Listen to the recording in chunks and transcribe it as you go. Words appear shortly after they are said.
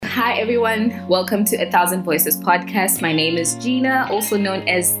Hi everyone, welcome to 1,000 Voices podcast. My name is Gina, also known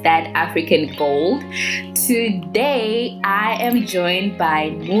as That African Gold. Today I am joined by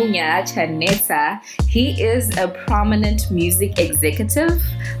Munya Chanetsa. He is a prominent music executive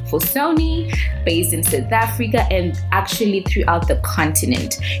for Sony, based in South Africa and actually throughout the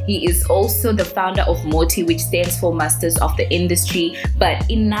continent. He is also the founder of MOTI, which stands for Masters of the Industry. But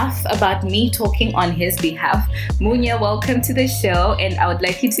enough about me talking on his behalf. Munya, welcome to the show, and I would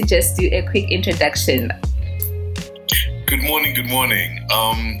like you to just do a quick introduction. Good morning.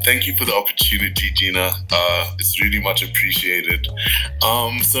 Thank you for the opportunity, Gina. It's really much appreciated.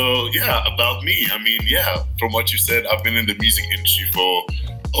 About me. From what you said, I've been in the music industry for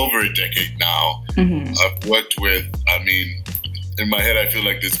over a decade now. Mm-hmm. I've worked with, in my head, I feel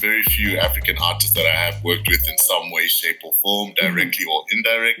like there's very few African artists that I have worked with in some way, shape, or form, directly or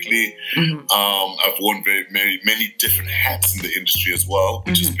indirectly. Mm-hmm. I've worn many different hats in the industry as well,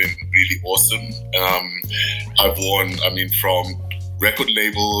 which has been really awesome. I've worn, from record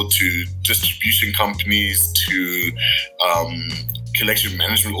label to distribution companies to collection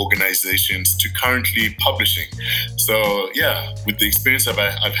management organizations to currently publishing. So with the experience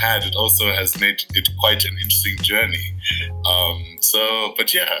I've had, it also has made it quite an interesting journey.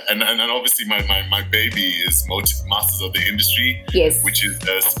 And obviously my baby is Masters of the Industry, Yes. which is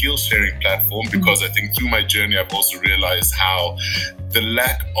a skill sharing platform, because I think through my journey I've also realized how the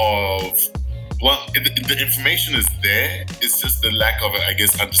lack of the information is there. It's just the lack of,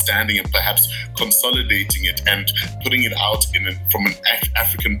 understanding and perhaps consolidating it and putting it out from an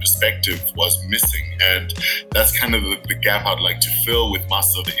African perspective was missing. And that's kind of the gap I'd like to fill with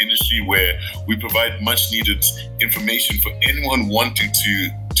Masters of the Industry, where we provide much needed information for anyone wanting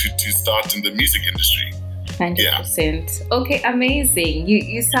to start in the music industry. 100%. Okay, amazing.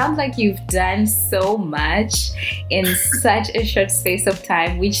 You sound like you've done so much in such a short space of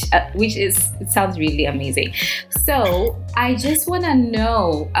time, which it sounds really amazing. So I just want to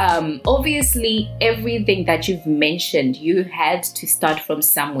know, obviously everything that you've mentioned, you had to start from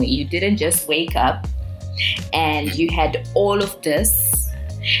somewhere. You didn't just wake up and you had all of this.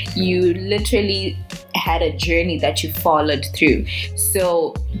 You literally had a journey that you followed through.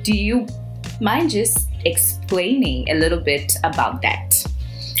 So do you mind just explaining a little bit about that?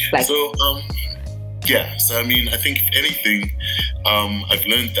 I think if anything, I've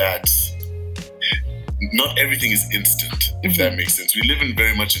learned that not everything is instant, if that makes sense. We live in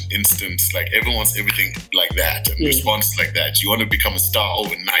very much an instant, like everyone wants everything like that and responses like that. You want to become a star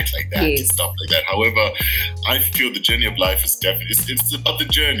overnight like that and stuff like that. However, I feel the journey of life is definitely, it's about the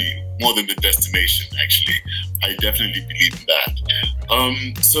journey more than the destination, actually. I definitely believe in that.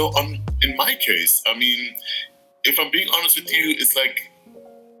 In my case, if I'm being honest with you, it's like,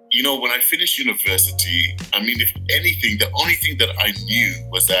 when I finished university, if anything, the only thing that I knew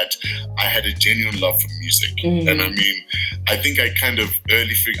was that I had a genuine love for music. And I think I kind of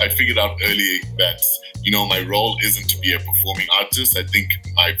I figured out early that, my role isn't to be a performing artist. I think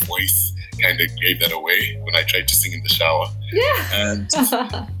my voice kind of gave that away when I tried to sing in the shower. Yeah. And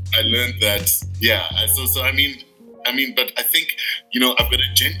I learned that, but I think, I've got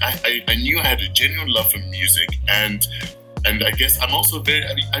I knew I had a genuine love for music, and I guess I'm also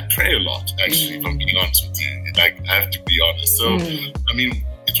I pray a lot, actually, if I'm being honest with you. Like, I have to be honest. So,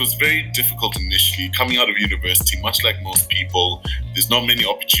 it was very difficult initially coming out of university. Much like most people, there's not many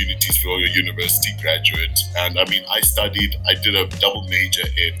opportunities for your university graduate. And I did a double major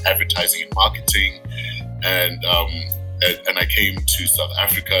in advertising and marketing, and I came to South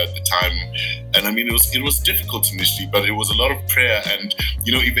Africa at the time. And it was difficult initially, but it was a lot of prayer. And,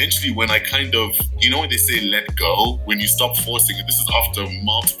 eventually when I kind of, when they say let go, when you stop forcing it, this is after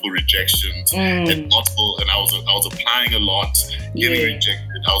multiple rejections and I was applying a lot, getting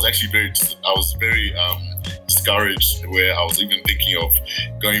rejected. I was actually very discouraged, where I was even thinking of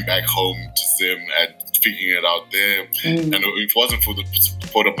going back home to Zim and figuring it out there. And if it wasn't for the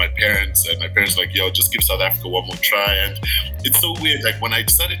support of my parents, and my parents were like, yo, just give South Africa one more try. And it's so weird, like when I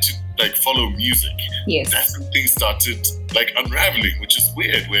decided to follow music, that's when things started unraveling, which is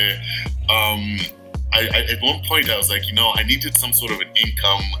weird, where I at one point I was like, I needed some sort of an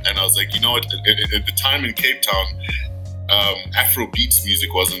income, and I was like, at the time in Cape Town, Afro beats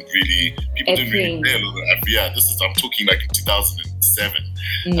music wasn't really, people didn't really play a lot of Afro. I'm talking like in 2007.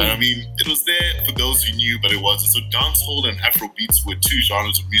 And it was there for those who knew, but it wasn't. So dancehall and Afro beats were two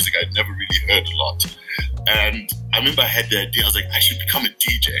genres of music I'd never really heard a lot. And I remember I had the idea, I was like, I should become a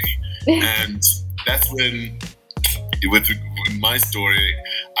DJ. And that's when, with my story,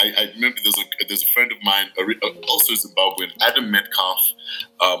 I remember there's a friend of mine, also Zimbabwean, Adam Metcalf,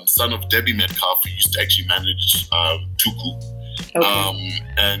 son of Debbie Metcalf, who used to actually manage Tuku.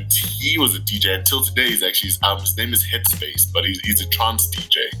 And he was a DJ until today. He's actually his name is Headspace, but he's a trance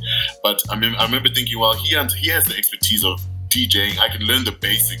DJ. But I remember thinking, well, he has the expertise of DJing. I can learn the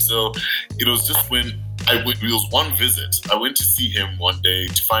basics. So it was just when it was one visit. I went to see him one day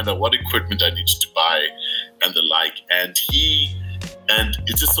to find out what equipment I needed to buy and the like. And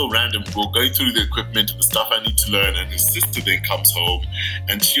it's just so random. We're going through the equipment and the stuff I need to learn, and his sister then comes home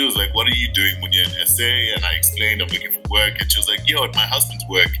and she was like, "What are you doing, Munya, an essay?" And I explained I'm looking for work, and she was like, "Yo, at my husband's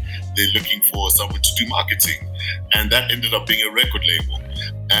work, they're looking for someone to do marketing." And that ended up being a record label.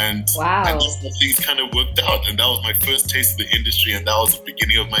 And that's how things kind of worked out. And that was my first taste of the industry, and that was the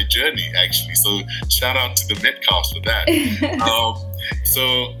beginning of my journey, actually. So shout out to the Metcast for that.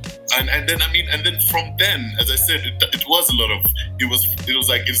 And then from then, as I said, it was a lot of, it was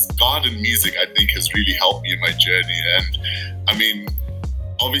like, it's garden music, I think, has really helped me in my journey. And I mean,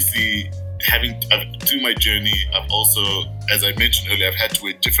 obviously, through my journey, I've also, as I mentioned earlier, I've had to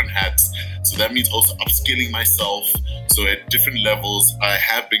wear different hats. So that means also upskilling myself. So at different levels, I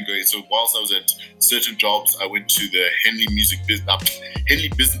have been going. So whilst I was at certain jobs, I went to the Henley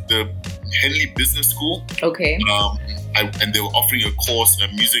Business School. Okay. And they were offering a course in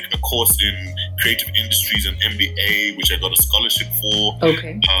creative industries and MBA, which I got a scholarship for.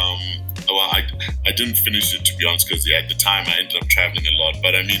 Okay. Well, I didn't finish it, to be honest, because at the time I ended up traveling a lot.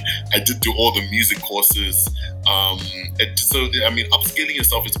 But I mean, I did do all the music courses. Upskilling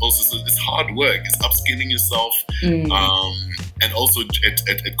yourself is also, it's hard work. It's upskilling yourself. And also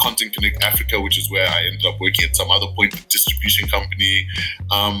at Content Connect Africa, which is where I ended up working at some other point, the distribution company.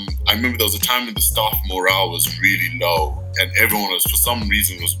 I remember there was a time when the staff morale was really low, and everyone was, for some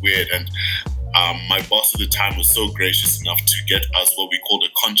reason, was weird. And my boss at the time was so gracious enough to get us what we called a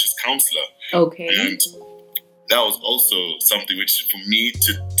conscious counselor. Okay. And that was also something which, for me,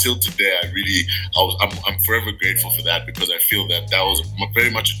 till today, I'm forever grateful for that, because I feel that was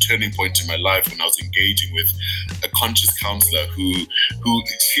very much a turning point in my life when I was engaging with a conscious counselor who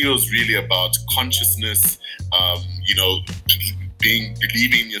she was really about consciousness,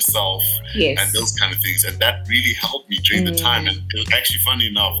 believing in yourself, and those kind of things. And that really helped me during the time. And it was actually, funny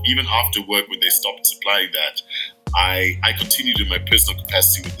enough, even after work, when they stopped supplying that, I continued in my personal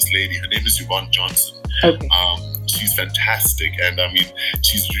capacity with this lady. Her name is Yvonne Johnson. Okay. She's fantastic, and I mean,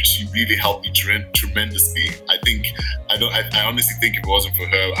 she really helped me tremendously. I honestly think if it wasn't for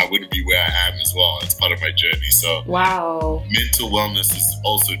her, I wouldn't be where I am as well. It's part of my journey. So wow, mental wellness has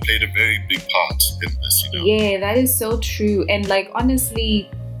also played a very big part in this. Yeah, that is so true. And like, honestly,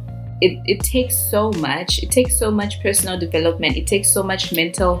 it takes so much. It takes so much personal development. It takes so much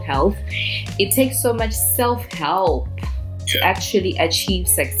mental health. It takes so much self-help to actually achieve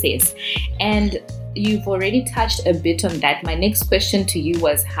success. And you've already touched a bit on that. My next question to you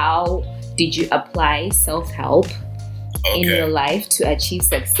was, how did you apply self-help in your life to achieve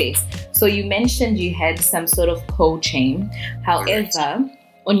success? So you mentioned you had some sort of coaching. However,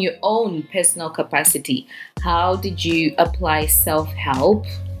 on your own personal capacity, how did you apply self-help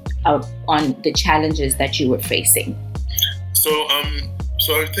on the challenges that you were facing? So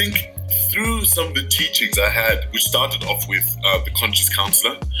I think through some of the teachings I had, which started off with the conscious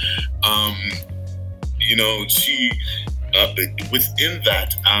counselor, she within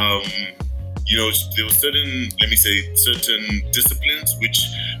that, there were certain disciplines which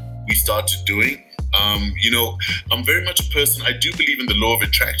we started doing. I'm very much a person, I do believe in the law of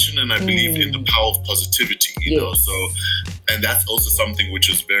attraction, and I believe in the power of positivity, you know, so, and that's also something which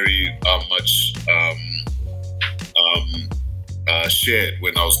was very much shared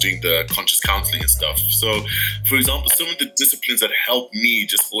when I was doing the conscious counseling and stuff. So, for example, some of the disciplines that help me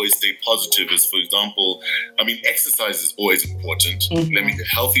just always stay positive is, for example, exercise is always important.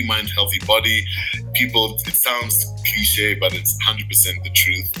 Healthy mind, healthy body. People, it sounds cliche, but it's 100% the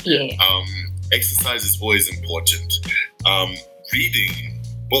truth. Exercise is always important. Reading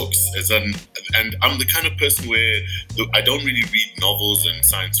books, and I'm the kind of person where I don't really read novels and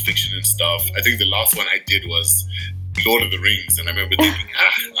science fiction and stuff. I think the last one I did was Lord of the Rings, and I remember thinking,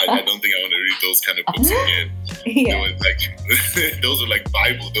 I don't think I want to read those kind of books again. They were like, those were like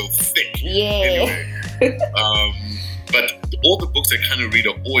Bible, they were thick. Anyway, but all the books I kind of read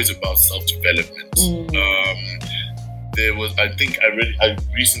are always about self-development. There was, I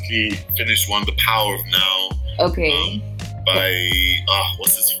recently finished one, The Power of Now. By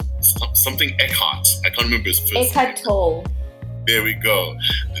what's this? Something Eckhart. I can't remember his first name. Eckhart Tolle. There we go.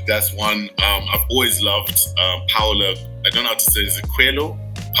 That's one. I've always loved Paulo. I don't know how to say it. Is it Coelho?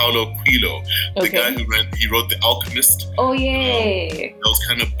 Paulo Coelho. The guy he wrote The Alchemist. Oh yeah. Those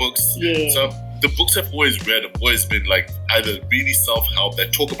kind of books. Yeah. So the books I've always read have always been like either really self-help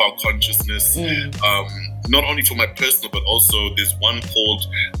that talk about consciousness, not only for my personal, but also there's one called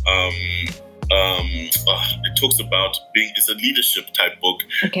it talks about it's a leadership type book,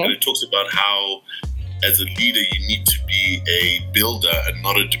 and it talks about how as a leader you need to be a builder and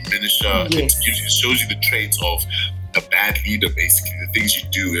not a diminisher. Yes. It shows you the traits of a bad leader, basically the things you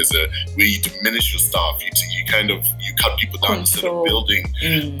do where you diminish your staff, you cut people down instead of building.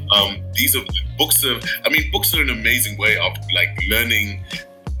 These are books are an amazing way of like learning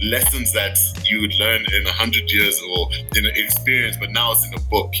lessons that you would learn in 100 years or in an experience, but now it's in a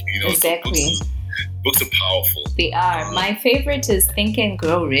book, Exactly. So books are powerful. They are. My favorite is Think and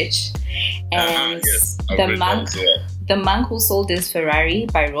Grow Rich, and yes, The Monk Who Sold His Ferrari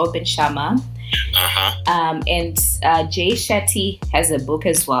by Robin Sharma. And Jay Shetty has a book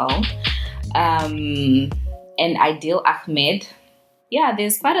as well. And Adil Ahmed. Yeah,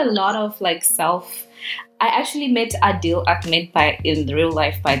 there's quite a lot of like I actually met Adil Ahmed in real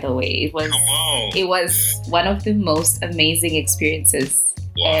life, by the way. It was one of the most amazing experiences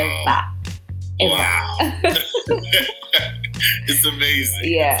ever. Wow. It's amazing.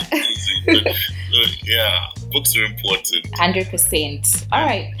 Yeah. It's amazing. But, yeah, books are important. 100%. All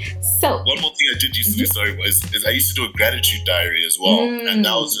right. So one more thing I did used to do, is I used to do a gratitude diary as well. And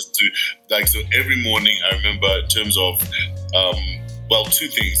that was just so every morning I remember in terms of two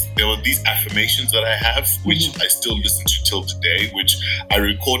things. There were these affirmations that I have, which I still listen to till today, which I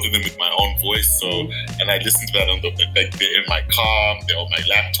recorded them with my own voice. So, and I listen to that they're in my car, they're on my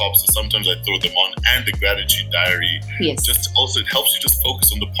laptop. So sometimes I throw them on, and the gratitude diary. Yes. Just also, it helps you just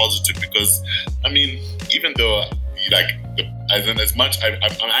focus on the positive, because even though as much I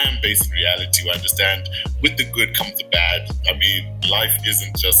am based in reality, where I understand with the good comes the bad. Life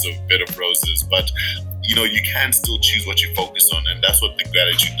isn't just a bed of roses, but you can still choose what you focus on, and that's what the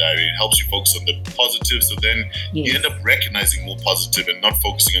gratitude diary helps you focus on the positive. So then you end up recognizing more positive and not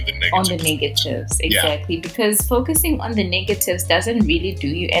focusing on the negatives. Exactly. Because focusing on the negatives doesn't really do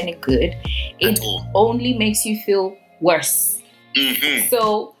you any good. It only makes you feel worse.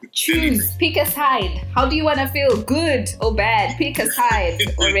 So choose, pick a side. How do you want to feel? Good or bad? Pick a side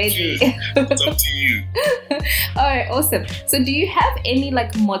already. It's up to you. All right, awesome. So do you have any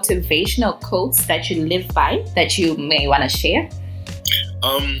like motivational quotes that you live by that you may want to share?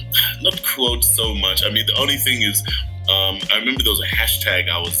 Not quotes so much. The only thing is, I remember there was a hashtag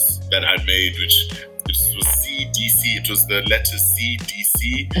that I made, which was CDC. It was the letter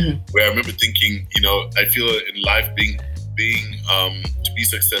CDC, where I remember thinking, I feel in life being to be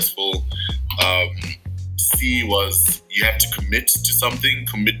successful, C was you have to commit to something.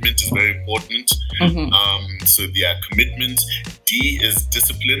 Commitment is very important. Commitment. D is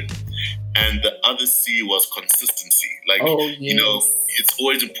discipline, and the other C was consistency. It's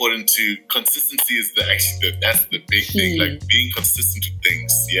always important to consistency is that's the big thing. Like being consistent with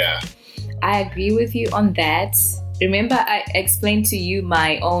things. Yeah, I agree with you on that. Remember, I explained to you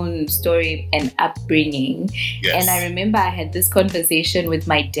my own story and upbringing. Yes. And I remember I had this conversation with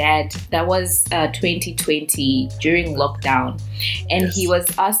my dad. That was 2020 during lockdown. And he was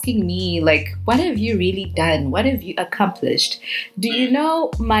asking me, like, what have you really done? What have you accomplished? Do you know,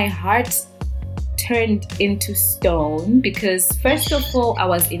 my heart turned into stone because, first of all, I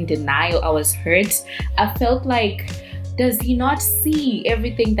was in denial. I was hurt. I felt like, does he not see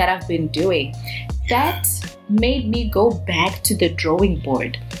everything that I've been doing? That made me go back to the drawing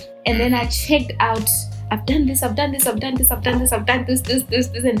board. And then I checked out, I've done this, and that.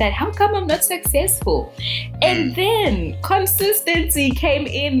 How come I'm not successful? And then consistency came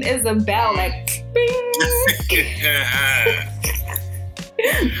in as a bell, like, bing.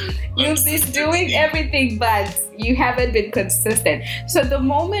 You've been doing everything, but you haven't been consistent. So the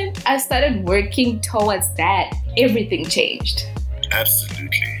moment I started working towards that, everything changed.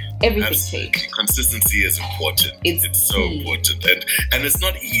 Absolutely. Everything changed. Consistency is important. It's so important. And it's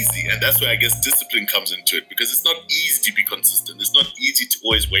not easy. And that's where I guess discipline comes into it, because it's not easy to be consistent. It's not easy to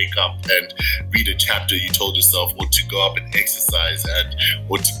always wake up and read a chapter you told yourself, or to go up and exercise,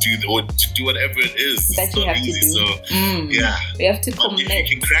 or to do whatever it is. That you have to do. So you have to commit.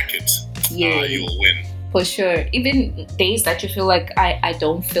 If you can crack it, you will win. For sure. Even days that you feel like I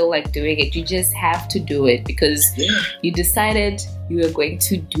don't feel like doing it, you just have to do it because you decided you are going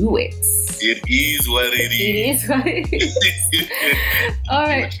to do it. It is what it is. It is what it is. All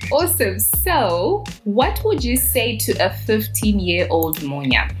right, awesome. So, what would you say to a 15-year-old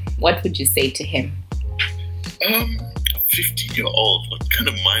Munya? What would you say to him? 15-year-old? What kind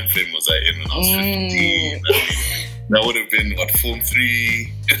of mind frame was I in when I was 15? That would have been, Form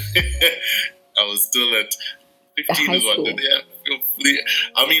 3? I was still at 15 is what? I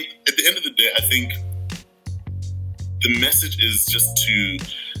mean, at the end of the day, I think the message is just to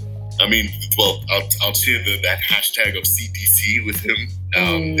I mean, well, I'll share that hashtag of CDC with him,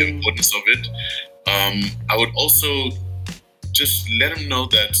 the importance of it. I would also just let him know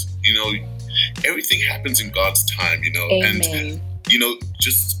that, everything happens in God's time, Amen. and,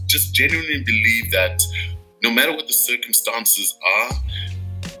 just genuinely believe that no matter what the circumstances are,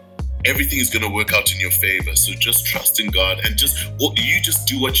 everything is going to work out in your favor. So just trust in God and just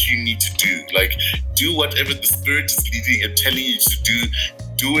do what you need to do. Like, do whatever the Spirit is leading and telling you to do.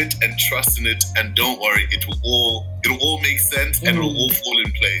 Do it and trust in it, and don't worry. It'll all make sense and it'll all fall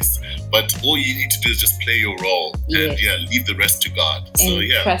in place. But all you need to do is just play your role and leave the rest to God. So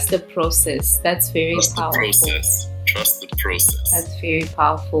trust the process. That's very powerful. Trust the process. That's very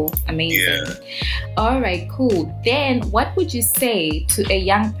powerful. Amazing. Yeah. All right, cool. Then what would you say to a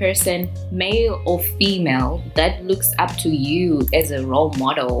young person, male or female, that looks up to you as a role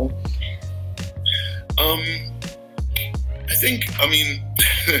model? I think,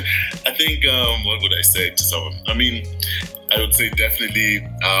 what would I say to someone? I would say definitely,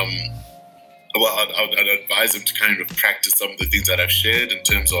 I'd advise them to kind of practice some of the things that I've shared in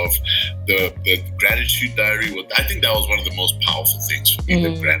terms of the gratitude diary. I think that was one of the most powerful things for me,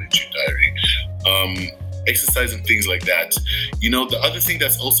 the gratitude diary. Exercise and things like that. The other thing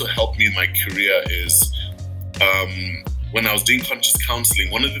that's also helped me in my career is when I was doing conscious counseling,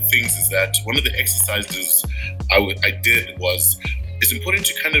 one of the things is that one of the exercises I did was, it's important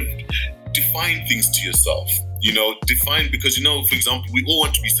to kind of define things to yourself. Define, because, for example, we all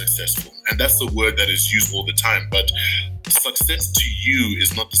want to be successful, and that's the word that is used all the time. But success to you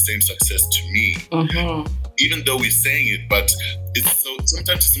is not the same success to me, even though we're saying it. But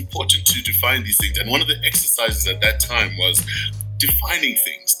sometimes it's important to define these things. And one of the exercises at that time was defining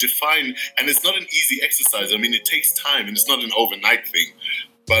things. And it's not an easy exercise. It takes time, and it's not an overnight thing.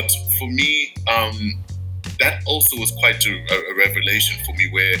 But for me, that also was quite a revelation for me,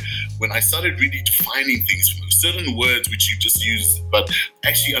 where when I started really defining things, certain words which you just use, but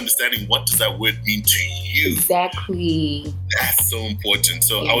actually understanding what does that word mean to you. Exactly. That's so important.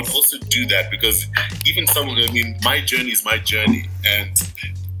 So I would also do that, because even my journey is my journey, and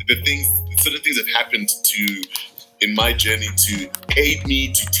certain things have happened in my journey to aid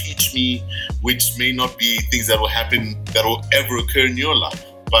me, to teach me, which may not be things that will ever occur in your life.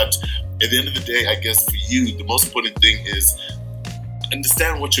 But at the end of the day, I guess for you, the most important thing is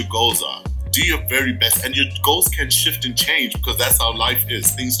understand what your goals are. Do your very best, and your goals can shift and change, because that's how life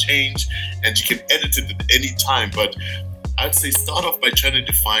is. Things change, and you can edit it at any time. But I'd say start off by trying to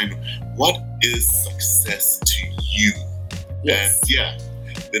define what is success to you. Yes. And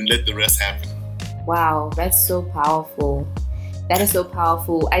then let the rest happen. Wow, that's so powerful. That is so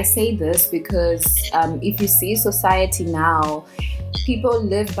powerful. I say this because if you see society now, people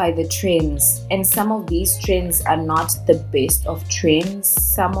live by the trends, and some of these trends are not the best of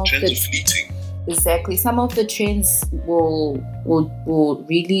trends. Trends are fleeting. Exactly. Some of the trends will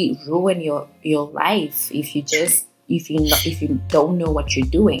really ruin your life if you don't know what you're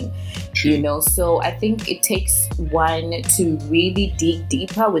doing. So I think it takes one to really dig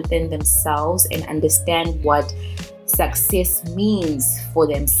deeper within themselves and understand what success means for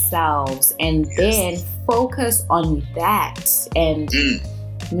themselves, and then focus on that, and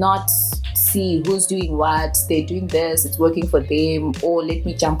not see who's doing what. They're doing this, it's working for them, or let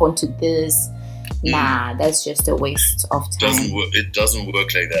me jump onto this. Nah, that's just a waste of time. It doesn't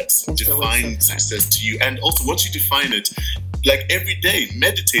work like that. Define success to you, and also once you define it, like every day,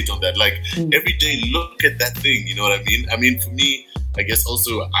 meditate on that. Like every day, look at that thing. You know what I mean? For me, I guess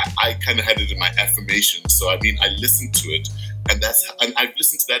also I kind of had it in my affirmations. So I listened to it, and I've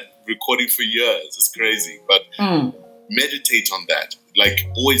listened to that recording for years. It's crazy, but meditate on that. Like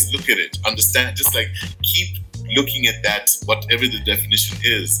always look at it, understand. Just like keep looking at that, whatever the definition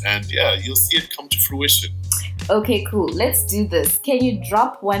is, and you'll see it come to fruition. Okay, cool. Let's do this. Can you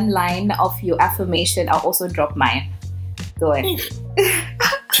drop one line of your affirmation? I'll also drop mine. Go ahead.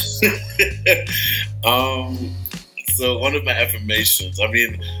 So one of my affirmations, how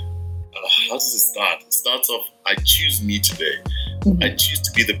does it start? It starts off, I choose me today. I choose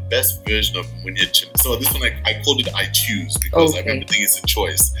to be the best version of Munya. So this one, I called it I choose, because I remember thinking it's a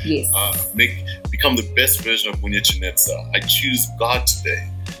choice. Yes. Become the best version of Munya Chanetsa. I choose God today.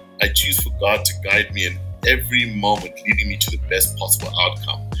 I choose for God to guide me in every moment, leading me to the best possible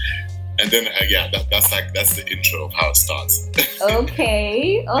outcome. And then, that's the intro of how it starts.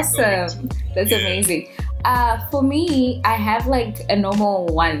 Okay, awesome. That's amazing. For me, I have like a normal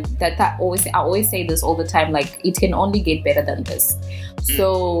one that I always say this all the time. Like, it can only get better than this.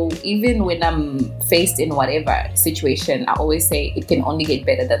 So even when I'm faced in whatever situation, I always say it can only get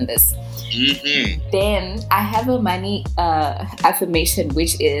better than this. Then I have a money affirmation,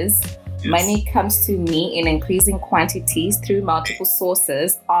 which is money comes to me in increasing quantities through multiple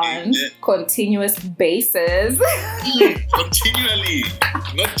sources on continuous basis. Continually,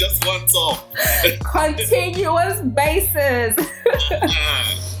 not just once off. Continuous basis.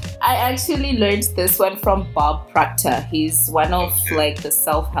 I actually learned this one from Bob Proctor. He's one of like the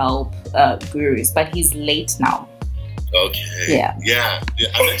self-help gurus, but he's late now. Okay. Yeah.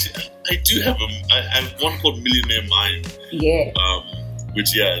 I do have I have one called Millionaire Mind. Yeah.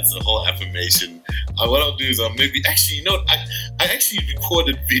 Which it's a whole affirmation. What I'll do is maybe actually, I actually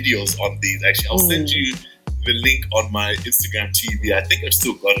recorded videos on these. Actually, I'll send you the link on my Instagram TV. I think I've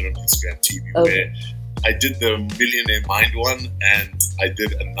still got it on Instagram TV where I did the Millionaire Mind one, and I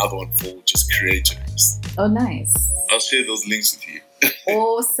did another one for just creativeness. Oh, nice. I'll share those links with you.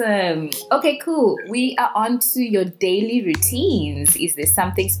 Awesome. Okay, cool. We are on to your daily routines. Is there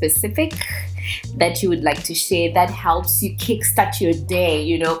something specific that you would like to share that helps you kickstart your day?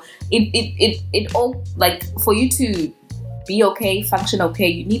 You know, it all, like, for you to be okay, function okay,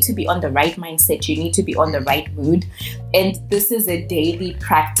 you need to be on the right mindset, you need to be on the right mood, and this is a daily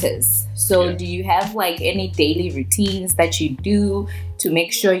practice. So do you have like any daily routines that you do to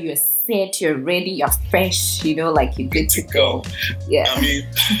make sure you're set, you're ready, you're fresh, you know, like you're good to go? Yeah. I mean,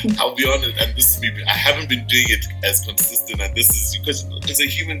 I'll be honest, and this is me, I haven't been doing it as consistent, and this is because as a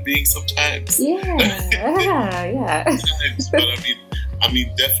human being sometimes. Yeah. Sometimes, but I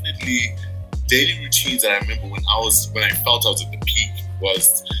mean, definitely daily routines that I remember when I felt I was at the peak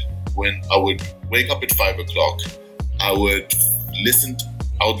was when I would wake up at 5 o'clock. I would listen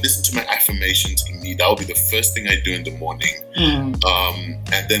to my affirmations immediately. That would be the first thing I do in the morning.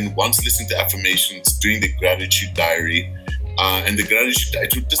 And then once listening to affirmations, doing the gratitude diary. And the gratitude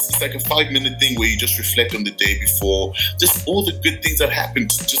diary, this is like a 5-minute thing where you just reflect on the day before, just all the good things that happened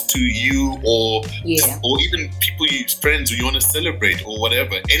just to you, or even people, friends who you want to celebrate, or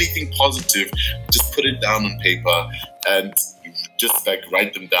whatever. Anything positive, just put it down on paper and just like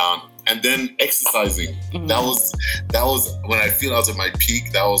write them down. And then exercising. That was when I feel I was at my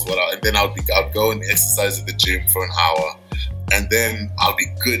peak. That was and then I'd go and exercise at the gym for an hour, and then I'll be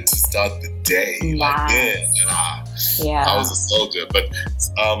good to start the day. I was a soldier. But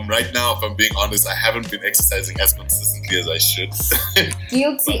right now, if I'm being honest, I haven't been exercising as consistently as I should.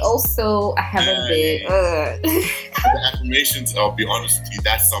 Guilty also, I haven't been. The affirmations, I'll be honest with you,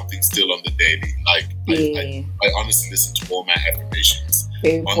 that's something still on the daily. Like, I honestly listen to all my affirmations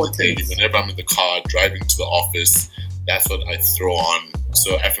on the daily. Whenever I'm in the car, driving to the office, that's what I throw on.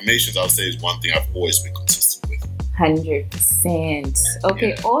 So affirmations, I'll say, is one thing I've always been consistent with. 100%.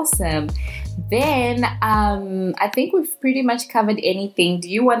 Okay, awesome. Then I think we've pretty much covered anything. Do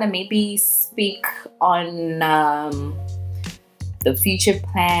you want to maybe speak on the future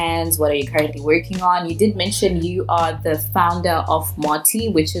plans? What are you currently working on? You did mention you are the founder of MOTI,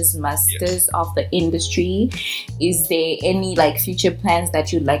 which is Masters of the Industry. Is there any like future plans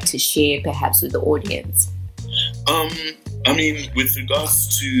that you'd like to share perhaps with the audience? I mean, with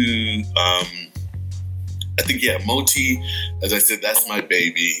regards to I think MOTI, as I said, that's my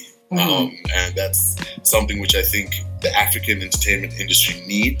baby. And that's something which I think the African entertainment industry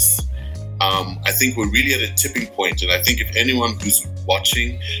needs. I think we're really at a tipping point, and I think if anyone who's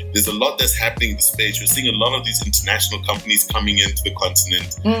watching, there's a lot that's happening in the space. We're seeing a lot of these international companies coming into the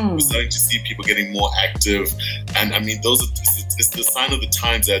continent. We're starting to see people getting more active, and I mean, it's the sign of the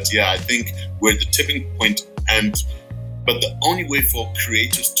times that I think we're at the tipping point. But the only way for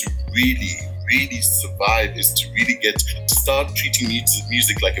creators to really survive is to really to start treating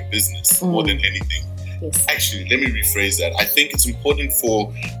music like a business more than anything. Yes. Actually, let me rephrase that. I think it's important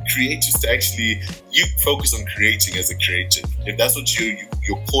for creators to actually, you focus on creating as a creative. If that's what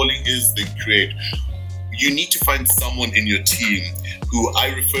your calling is, then create. You need to find someone in your team who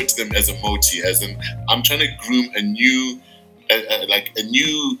I refer to them as a MOTI, as in I'm trying to groom a new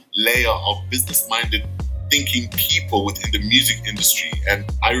layer of business-minded thinking people within the music industry, and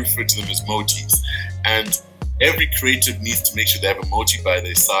I refer to them as MOTIs. And every creative needs to make sure they have a MOTI by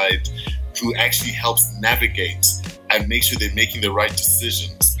their side who actually helps navigate and make sure they're making the right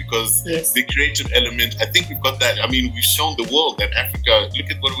decisions. Because the creative element, I think we've got that. I mean, we've shown the world that Africa, look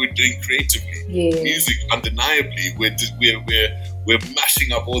at what we're doing creatively. Music, undeniably, we're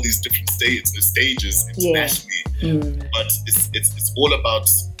mashing up all these different stages internationally. But it's all about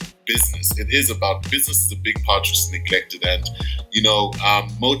business. It is about business. Is a big part which is neglected, and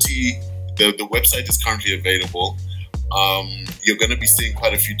MOTI the website is currently available. You're going to be seeing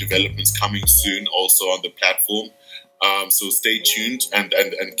quite a few developments coming soon also on the platform. So stay tuned and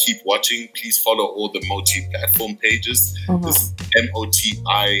keep watching. Please follow all the Moti platform pages. This is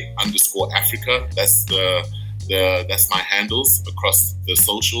MOTI_Africa. That's my handles across the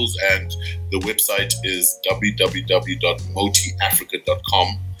socials, and the website is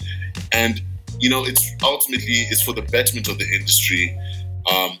www.motiafrica.com. And it's ultimately for the betterment of the industry.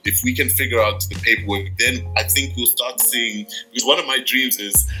 If we can figure out the paperwork, then I think we'll start seeing. Because one of my dreams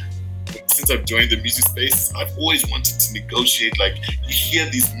is, since I've joined the music space, I've always wanted to negotiate. Like, you hear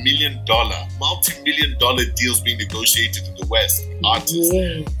these multi-million-dollar deals being negotiated in the West with artists.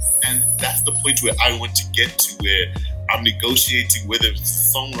 Yes. And that's the point where I want to get to, where I'm negotiating, whether it's a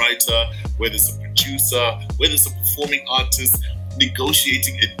songwriter, whether it's a producer, whether it's a performing artist,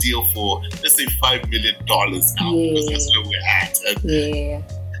 negotiating a deal for, let's say, $5 million now, because that's where we're at.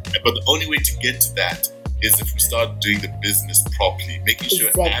 But the only way to get to that is if we start doing the business properly, making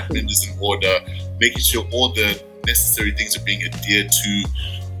sure admin is in order, making sure all the necessary things are being adhered to.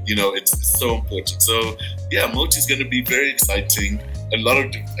 It's so important. So yeah, Moti is going to be very exciting. There's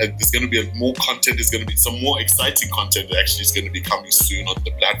going to be more content. There's going to be some more exciting content that actually is going to be coming soon on the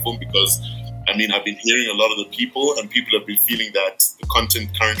platform, because I've been hearing a lot of the people, and people have been feeling that the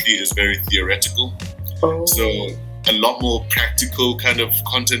content currently is very theoretical. So a lot more practical kind of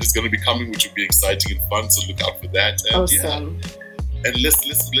content is going to be coming, which will be exciting and fun. So look out for that. And awesome. And let's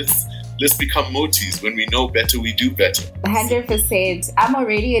become Motis. When we know better, we do better. 100%. I'm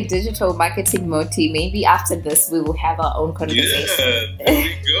already a digital marketing Moti. Maybe after this, we will have our own conversation. Yeah, there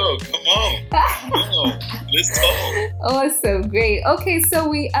we go. Come on. Let's talk. Awesome. Great. Okay, so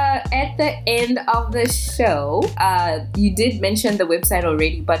we are at the end of the show. You did mention the website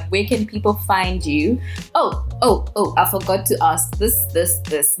already, but where can people find you? Oh, I forgot to ask this.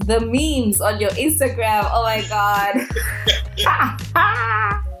 The memes on your Instagram. Oh my God.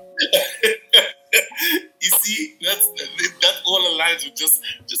 You see, that all aligns with just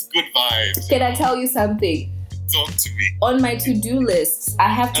good vibes. Can I tell you something? Talk to me. On my to-do list, I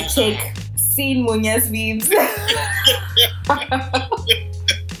have to check seen Munya's memes.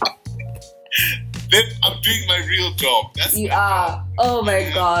 Then I'm doing my real job. You are. Oh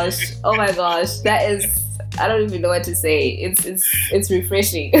my gosh. That is, I don't even know what to say. It's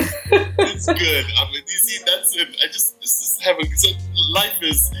refreshing. It's good. You see, that's it.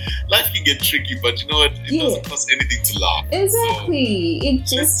 Life can get tricky, but you know what? It doesn't cost anything to laugh. Exactly.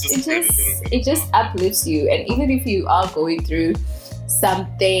 So it just uplifts you, and even if you are going through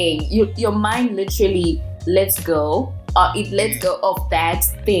something, your mind literally lets go. It lets go of that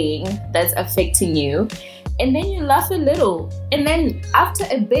thing that's affecting you, and then you laugh a little, and then after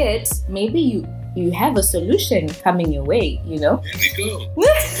a bit, maybe you have a solution coming your way, There we go.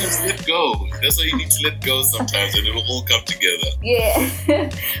 Sometimes let go. That's why you need to let go sometimes, and it'll all come together. Yeah.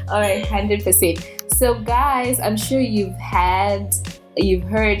 All right, 100%. So guys, I'm sure you've heard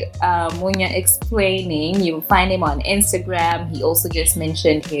Munya explaining. You'll find him on Instagram. He also just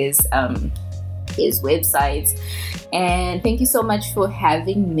mentioned his websites. And thank you so much for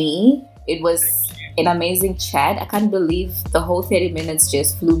having me. It was an amazing chat. I can't believe the whole 30 minutes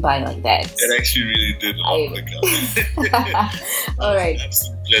just flew by like that. It actually really did. All right.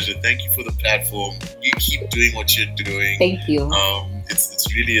 Absolute pleasure. Thank you for the platform. You keep doing what you're doing. Thank you. It's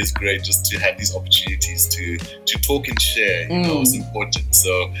really is great just to have these opportunities to talk and share. It's important.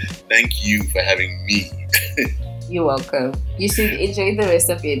 So thank you for having me. You're welcome. You should enjoy the rest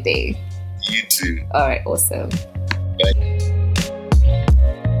of your day. You too. All right. Awesome. Bye.